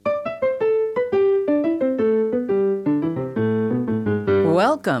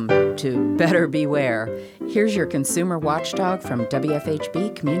Welcome to Better Beware. Here's your consumer watchdog from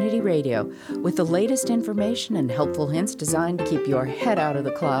WFHB Community Radio with the latest information and helpful hints designed to keep your head out of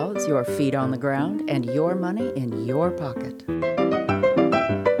the clouds, your feet on the ground, and your money in your pocket.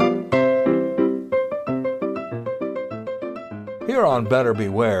 Here on Better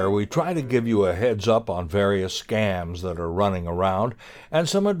Beware, we try to give you a heads up on various scams that are running around and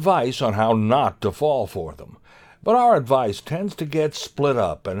some advice on how not to fall for them. But our advice tends to get split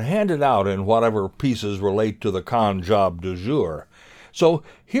up and handed out in whatever pieces relate to the con job du jour. So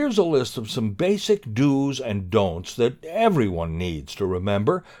here's a list of some basic do's and don'ts that everyone needs to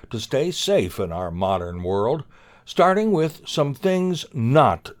remember to stay safe in our modern world, starting with some things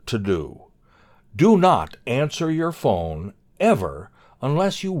not to do. Do not answer your phone ever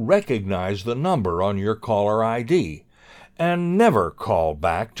unless you recognize the number on your caller ID, and never call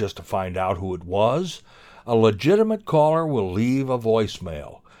back just to find out who it was. A legitimate caller will leave a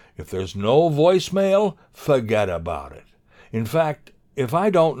voicemail. If there's no voicemail, forget about it. In fact, if I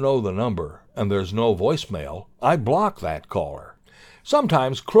don't know the number and there's no voicemail, I block that caller.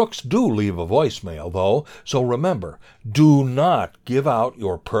 Sometimes crooks do leave a voicemail, though, so remember, do not give out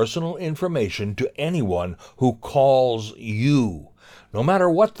your personal information to anyone who calls you, no matter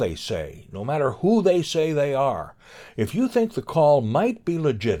what they say, no matter who they say they are. If you think the call might be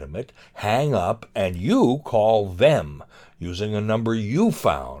legitimate, hang up and you call them using a number you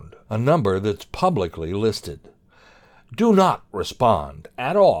found, a number that's publicly listed. Do not respond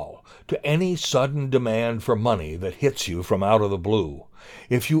at all to any sudden demand for money that hits you from out of the blue.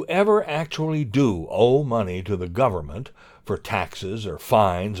 If you ever actually do owe money to the government for taxes or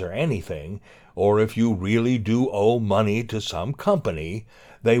fines or anything, or if you really do owe money to some company,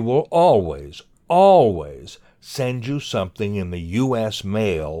 they will always send you something in the U.S.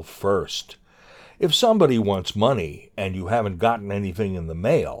 mail first. If somebody wants money and you haven't gotten anything in the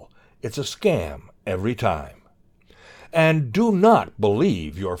mail, it's a scam every time. And do not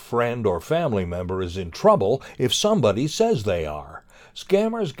believe your friend or family member is in trouble if somebody says they are.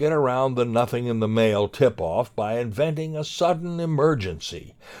 Scammers get around the nothing in the mail tip-off by inventing a sudden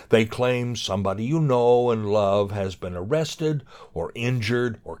emergency. They claim somebody you know and love has been arrested or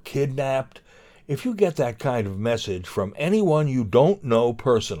injured or kidnapped. If you get that kind of message from anyone you don't know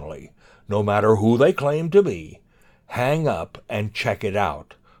personally, no matter who they claim to be, hang up and check it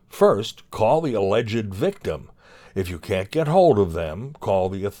out. First, call the alleged victim. If you can't get hold of them, call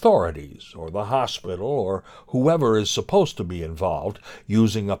the authorities or the hospital or whoever is supposed to be involved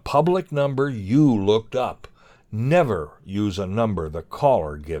using a public number you looked up. Never use a number the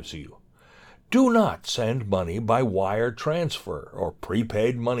caller gives you. Do not send money by wire transfer or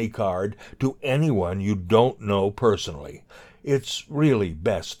prepaid money card to anyone you don't know personally. It's really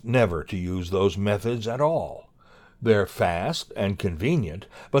best never to use those methods at all. They're fast and convenient,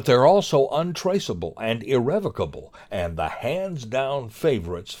 but they're also untraceable and irrevocable, and the hands-down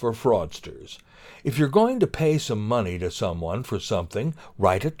favorites for fraudsters. If you're going to pay some money to someone for something,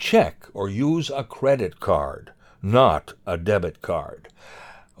 write a check or use a credit card, not a debit card.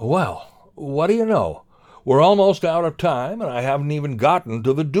 Well, what do you know? We're almost out of time, and I haven't even gotten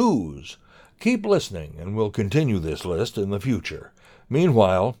to the do's. Keep listening, and we'll continue this list in the future.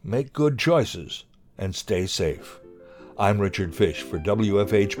 Meanwhile, make good choices and stay safe. I'm Richard Fish for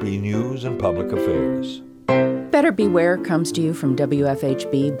WFHB News and Public Affairs. Better Beware comes to you from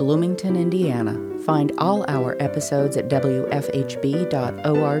WFHB Bloomington, Indiana. Find all our episodes at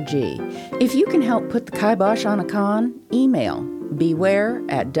WFHB.org. If you can help put the kibosh on a con, email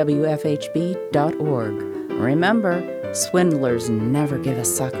beware@WFHB.org. Remember, swindlers never give a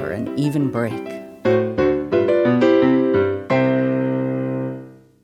sucker an even break.